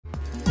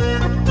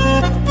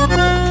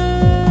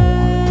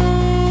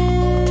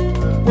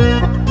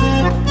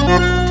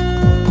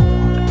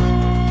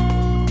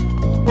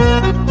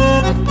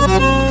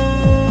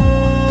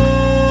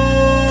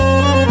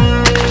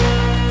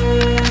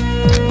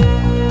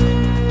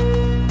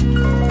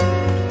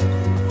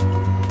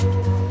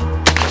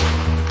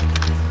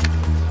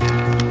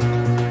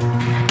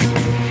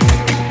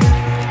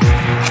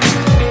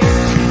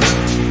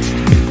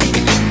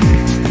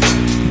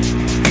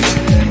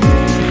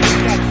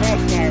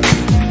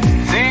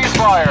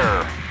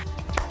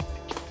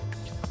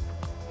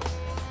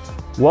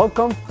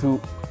Welcome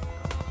to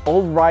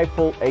Old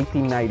Rifle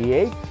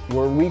 1898,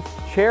 where we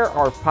share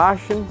our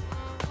passion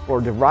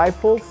for the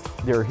rifles,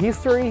 their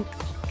history,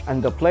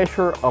 and the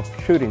pleasure of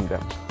shooting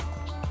them.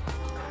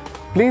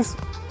 Please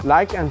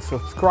like and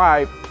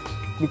subscribe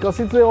because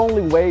it's the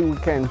only way we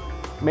can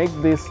make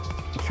this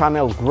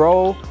channel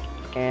grow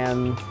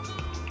and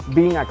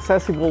being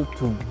accessible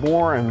to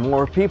more and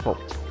more people.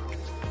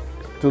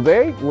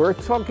 Today we're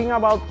talking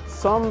about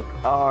some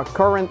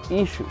current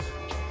issues.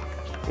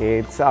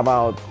 It's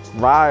about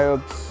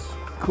riots,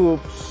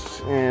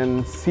 coups,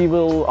 and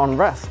civil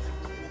unrest.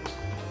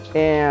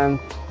 And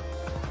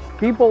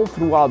people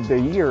throughout the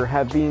year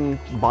have been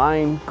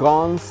buying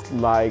guns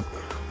like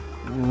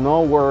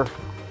nowhere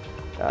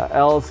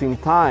else in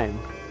time,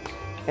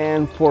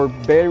 and for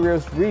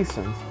various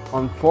reasons.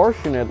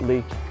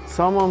 Unfortunately,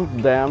 some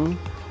of them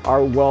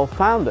are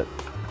well-founded.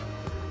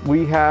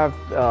 We have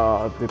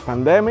the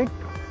pandemic,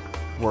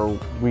 where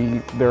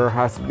there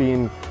has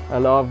been a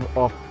lot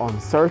of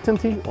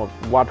uncertainty of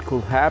what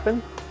could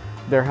happen.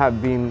 There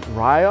have been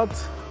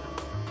riots.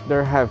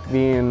 There have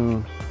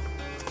been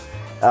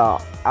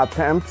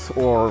attempts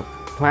or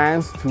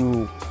plans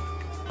to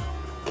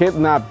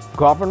kidnap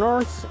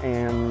governors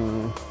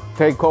and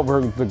take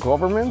over the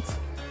government.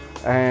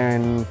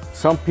 And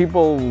some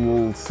people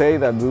will say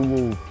that we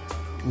will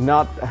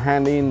not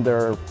hand in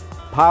their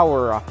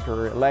power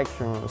after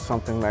election or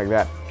something like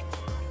that.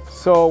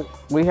 So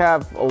we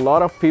have a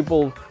lot of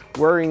people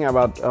worrying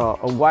about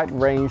a wide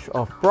range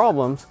of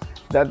problems,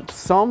 that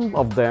some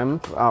of them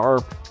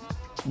are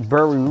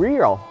very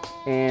real,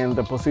 and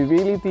the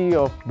possibility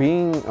of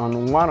being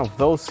on one of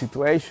those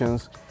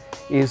situations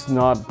is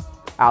not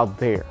out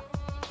there.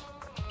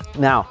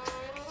 Now,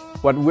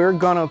 what we're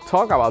gonna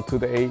talk about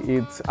today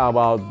is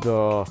about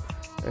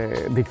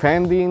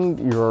defending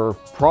your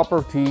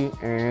property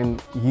and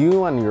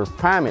you and your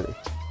family,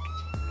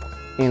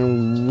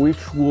 and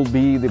which will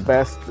be the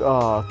best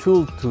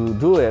tool to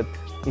do it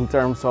in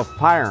terms of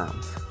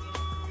firearms.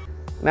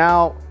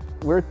 Now,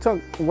 we're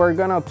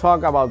gonna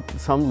talk about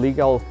some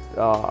legal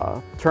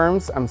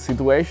terms and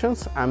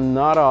situations. I'm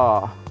not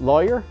a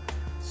lawyer,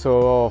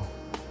 so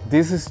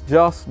this is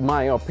just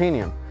my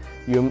opinion.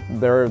 You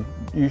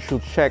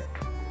should check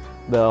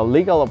the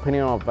legal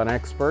opinion of an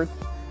expert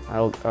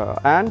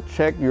and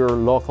check your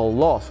local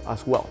laws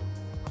as well.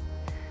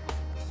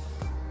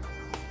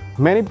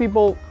 Many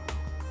people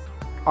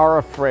are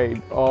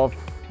afraid of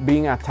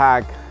being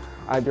attacked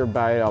either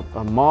by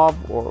a mob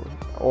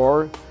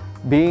or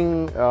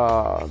being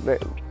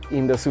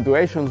in the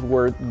situations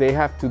where they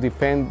have to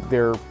defend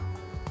their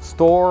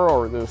store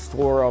or the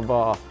store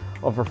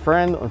of a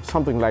friend or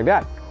something like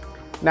that.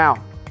 Now,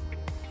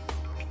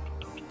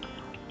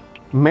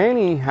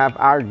 many have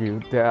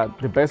argued that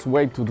the best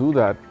way to do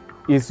that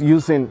is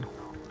using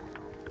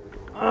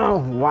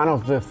one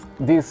of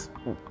these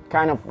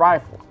kind of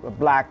rifles, a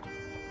black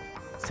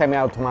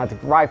semi-automatic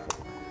rifle.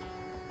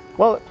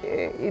 Well,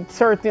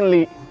 it's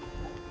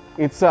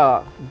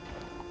a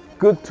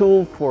good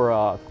tool for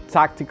a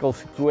tactical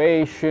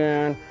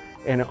situation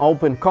and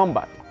open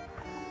combat,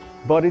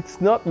 but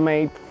it's not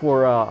made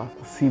for a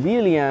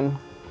civilian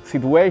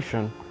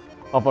situation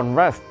of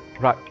unrest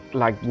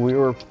like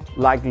we're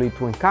likely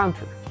to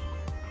encounter.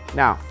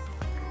 Now,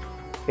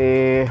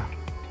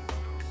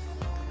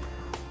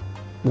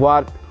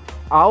 what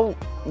I'll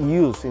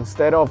use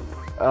instead of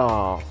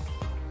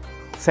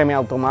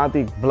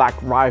semi-automatic black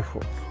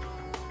rifles,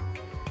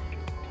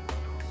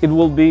 it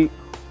will be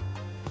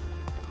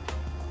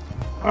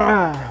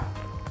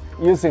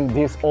using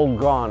this old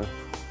gun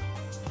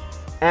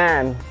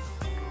and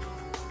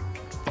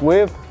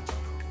with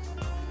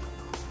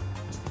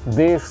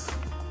this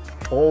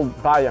old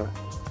bayonet.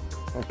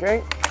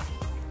 Okay?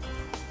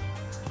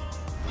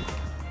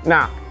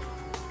 Now,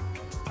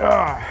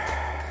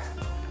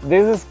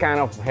 this is kind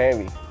of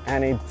heavy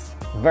and it's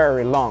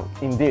very long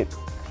indeed.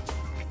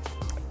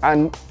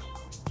 And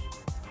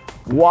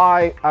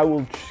why I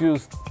will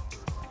choose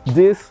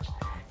this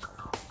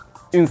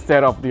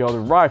instead of the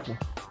other rifle?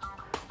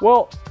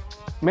 Well,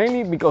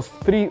 mainly because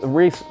three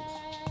reasons.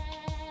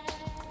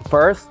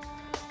 First,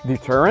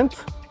 deterrent.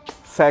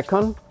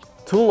 Second,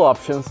 tool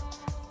options.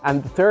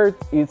 And third,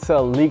 it's a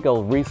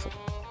legal reason.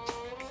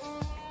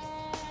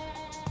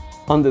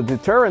 On the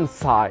deterrent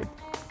side,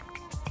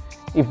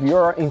 if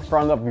you're in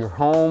front of your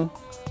home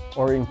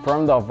or in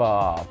front of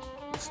a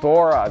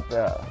store at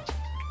the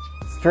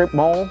strip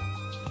mall,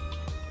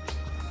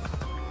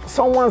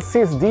 someone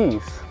sees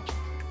these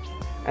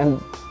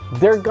and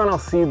they're gonna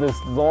see this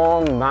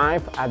long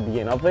knife at the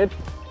end of it.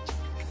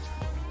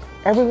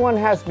 Everyone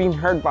has been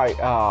hurt by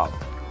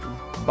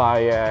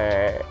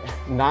a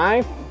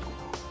knife,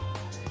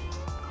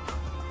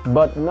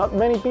 but not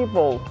many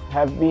people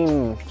have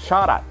been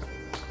shot at.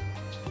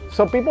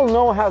 So people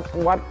know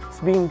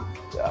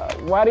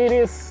what it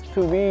is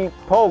to be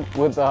poked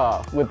with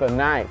a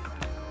knife,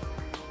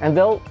 and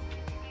that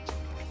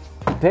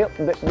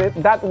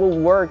will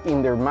work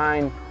in their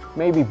mind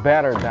maybe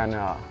better than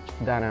a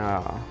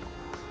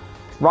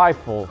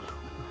rifle.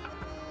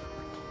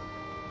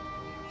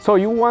 So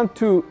you want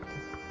to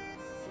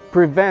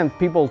prevent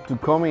people to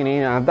coming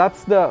in, and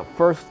that's the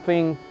first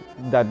thing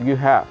that you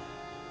have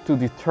to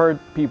deter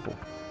people.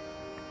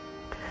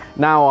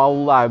 Now,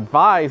 I'll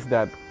advise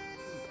that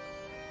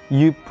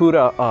you put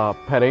a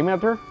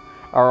perimeter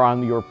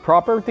around your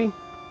property,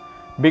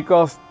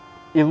 because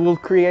it will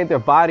create a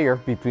barrier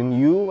between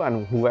you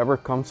and whoever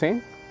comes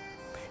in.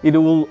 It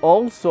will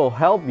also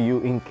help you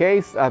in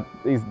case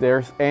if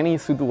there's any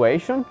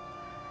situation,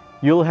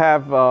 you'll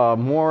have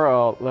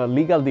more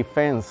legal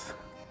defense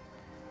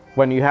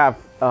when you have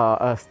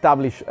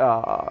established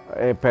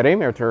a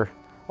perimeter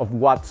of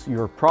what's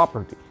your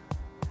property.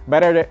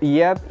 Better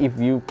yet, if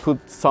you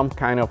put some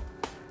kind of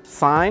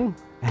sign,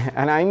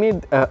 and I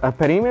mean a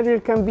perimeter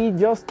can be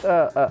just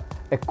a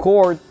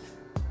court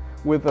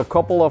with a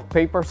couple of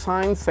paper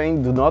signs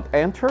saying do not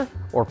enter,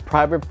 or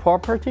private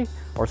property,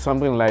 or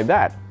something like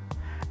that.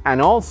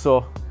 And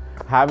also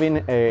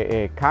having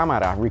a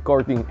camera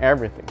recording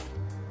everything.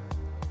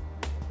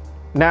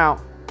 Now,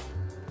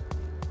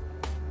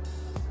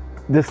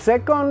 the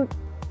second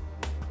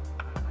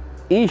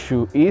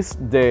issue is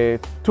the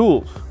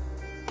tools.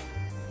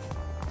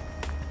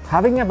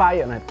 Having a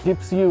bayonet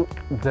gives you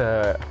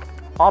the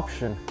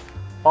option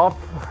of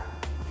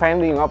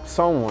fending up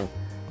someone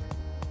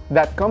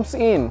that comes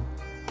in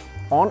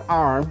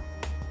unarmed,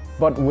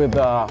 but with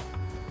a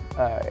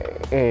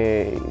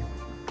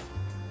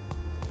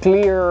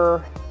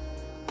clear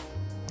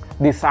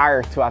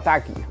desire to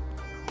attack you.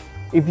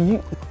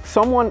 If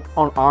someone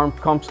unarmed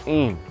comes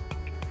in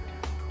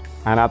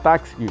and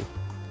attacks you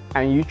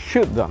and you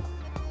shoot them,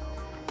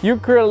 you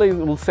clearly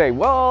will say,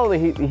 well,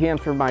 he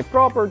entered my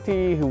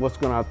property, he was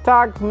gonna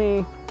attack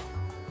me.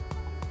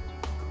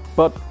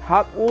 But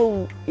how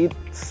will it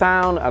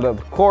sound at the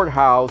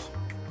courthouse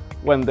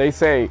when they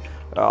say,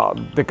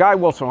 the guy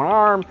was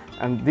unarmed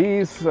and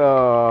this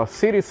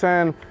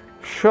citizen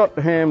shot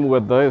him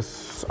with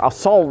this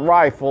assault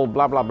rifle,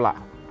 blah, blah, blah?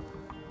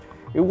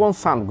 It won't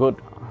sound good.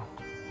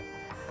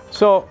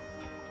 So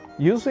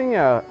using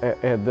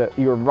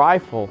your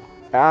rifle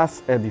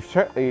as a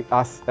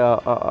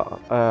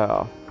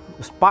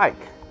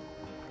spike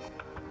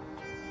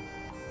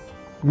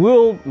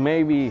will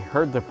maybe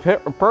hurt the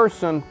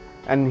person,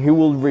 and he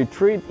will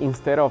retreat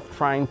instead of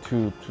trying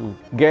to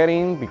get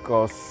in,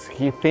 because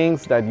he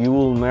thinks that you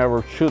will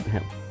never shoot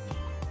him.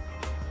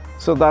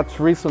 So that's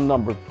reason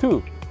number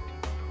 2.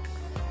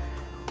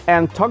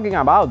 And talking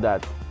about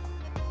that,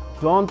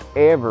 don't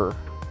ever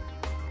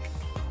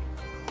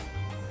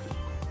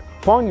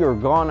point your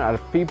gun at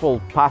people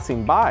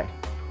passing by.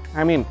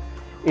 I mean,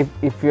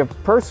 if a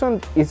person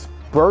is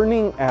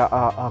burning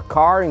a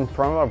car in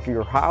front of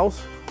your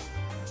house,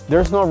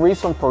 there's no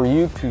reason for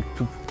you to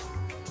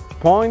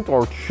point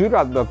or shoot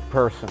at that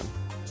person.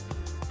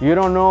 You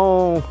don't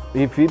know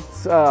if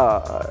it's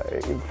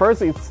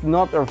first, it's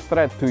not a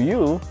threat to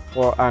you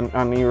or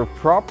and your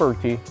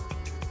property.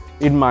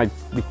 It might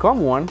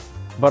become one,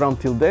 but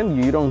until then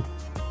you don't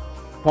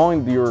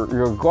point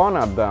your gun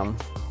at them.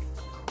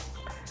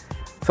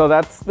 So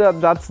that's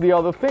the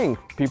other thing.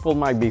 People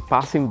might be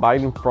passing by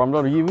in front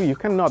of you. You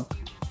cannot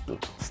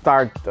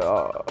start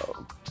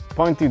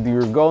pointing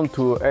your gun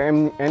to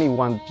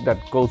anyone that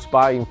goes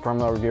by in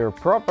front of your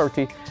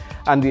property.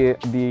 And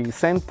the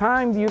same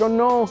time, you don't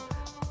know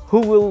who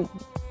will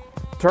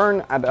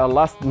turn at the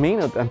last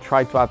minute and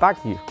try to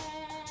attack you.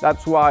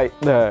 That's why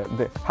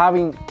the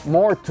having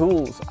more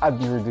tools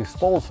at your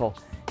disposal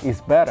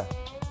is better.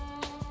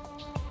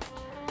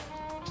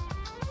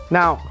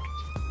 Now,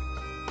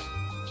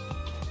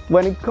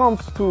 when it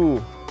comes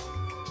to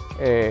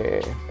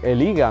a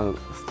legal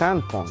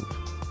standpoint,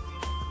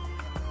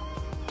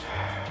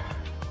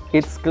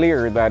 it's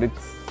clear that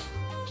it's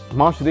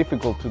much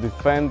difficult to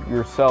defend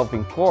yourself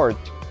in court,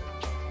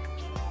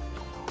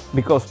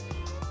 because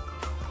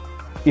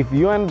if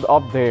you end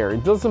up there,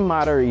 it doesn't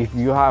matter if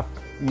you have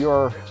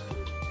your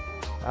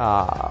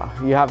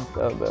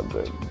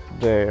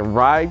the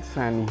rights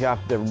and you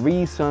have the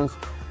reasons.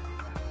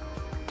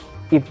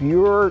 If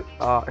you're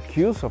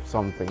accused of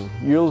something,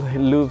 you'll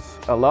lose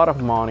a lot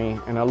of money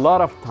and a lot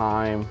of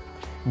time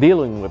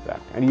dealing with that,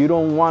 and you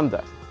don't want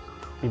that.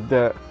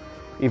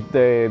 If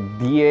the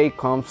DA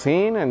comes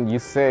in and you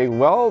say,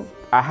 well,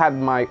 I had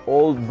my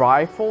old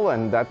rifle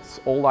and that's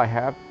all I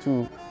have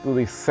to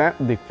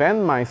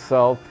defend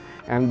myself,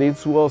 and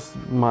this was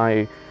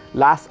my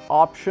last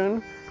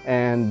option,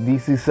 and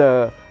this is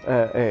a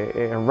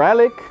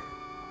relic,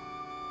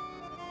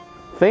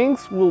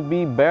 things will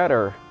be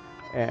better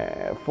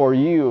for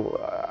you.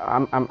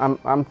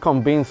 I'm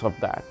convinced of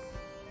that.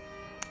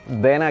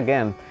 Then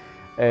again,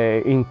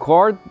 in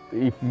court,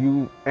 if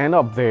you end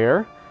up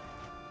there,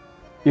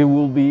 it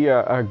will be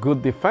a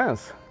good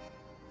defense,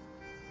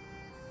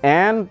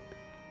 and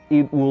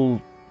it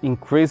will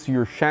increase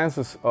your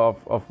chances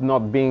of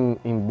not being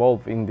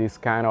involved in this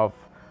kind of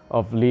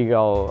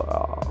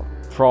legal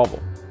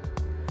trouble.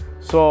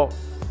 So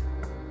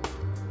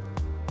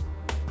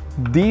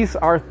these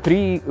are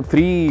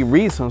three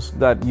reasons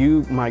that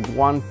you might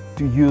want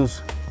to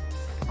use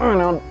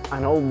an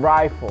old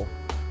rifle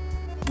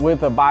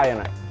with a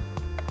bayonet.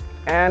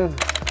 And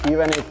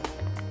even if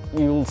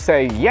you'll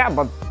say, yeah,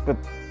 but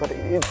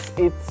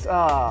it's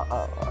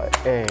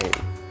a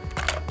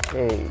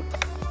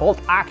bolt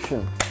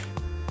action.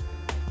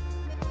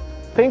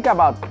 Think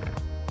about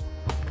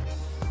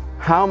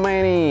how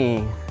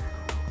many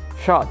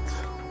shots.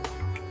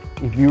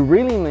 If you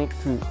really need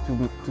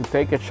to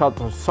take a shot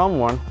for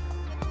someone,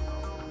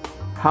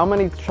 how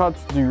many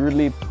shots do you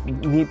really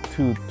need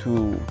to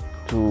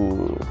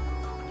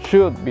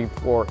shoot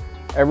before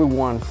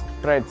everyone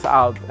spreads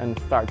out and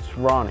starts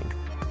running?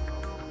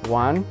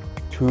 1,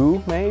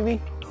 2,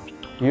 maybe?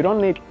 You don't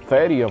need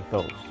 30 of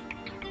those.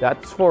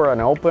 That's for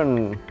an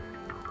open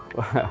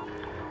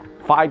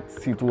fight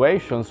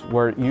situations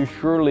where you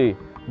surely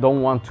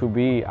don't want to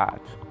be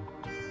at.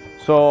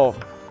 So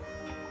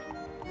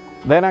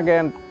then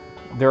again,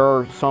 there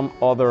are some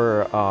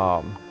other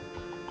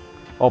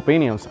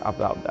opinions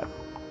about that.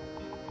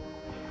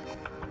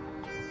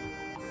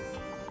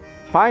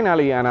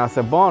 Finally, and as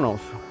a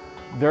bonus,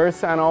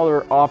 there's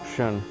another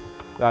option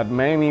that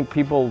many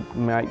people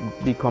might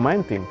be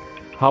commenting.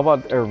 How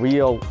about a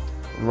real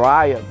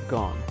riot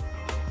gun?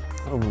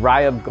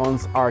 Riot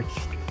guns are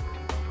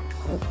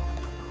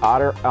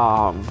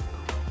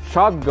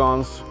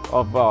shotguns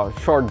of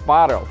short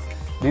barrels.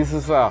 This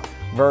is a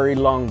very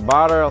long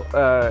barrel,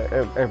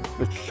 a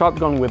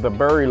shotgun with a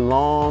very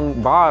long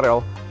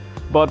barrel,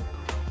 but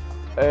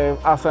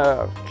as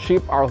a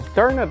cheap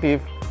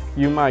alternative,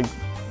 you might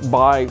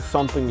buy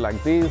something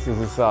like this. This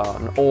is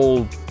an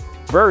old,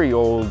 very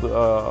old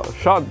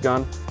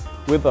shotgun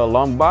with a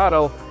long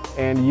barrel,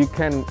 and you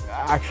can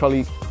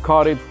actually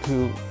cut it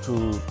to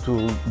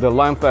the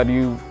length that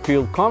you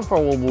feel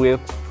comfortable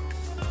with,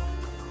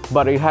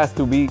 but it has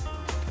to be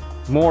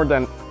more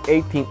than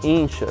 18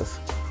 inches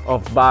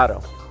of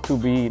barrel to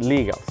be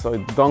legal. So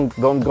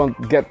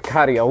don't get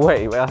carried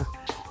away. Well,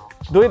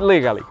 do it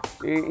legally.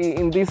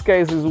 In this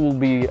case, this will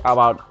be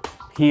about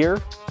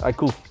here. I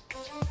could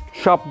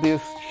chop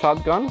this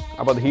shotgun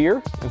about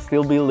here and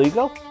still be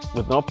legal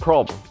with no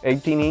problem.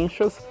 18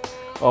 inches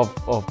of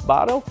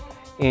barrel,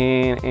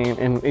 and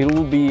it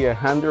will be a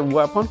handheld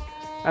weapon.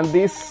 And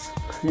this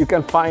you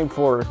can find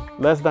for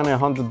less than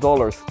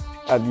 $100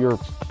 at your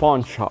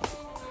pawn shop.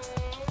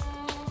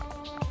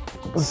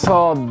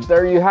 So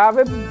there you have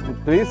it.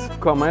 Please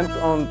comment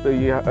on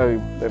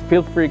the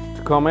feel free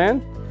to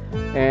comment,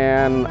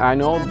 and I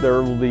know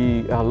there will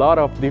be a lot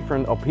of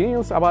different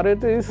opinions about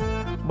it,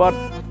 but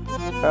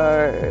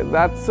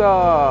that's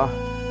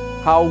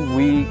how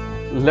we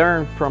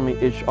learn from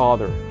each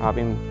other,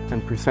 having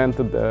and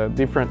presented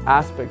different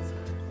aspects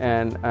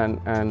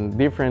and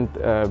different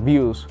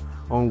views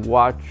on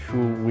what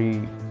should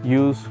we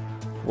use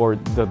for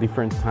the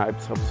different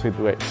types of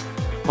situations.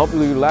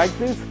 Hopefully you like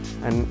this,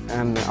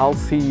 and I'll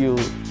see you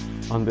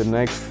on the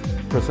next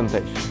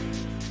presentation.